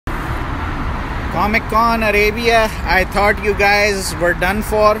Comic Con Arabia, I thought you guys were done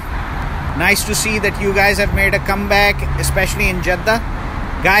for. Nice to see that you guys have made a comeback, especially in Jeddah.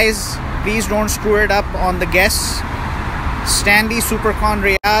 Guys, please don't screw it up on the guests. Lee Supercon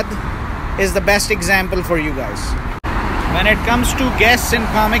Riyadh is the best example for you guys. When it comes to guests in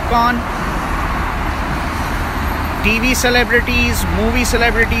Comic Con, TV celebrities, movie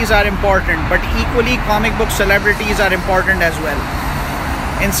celebrities are important, but equally comic book celebrities are important as well.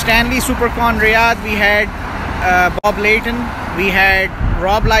 In Lee Supercon Riyadh, we had Bob Layton, we had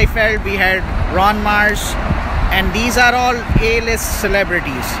Rob Liefeld, we had Ron Mars, and these are all A-list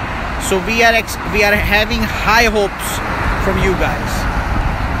celebrities. So we are having high hopes from you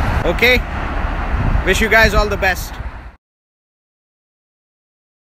guys. Okay? Wish you guys all the best.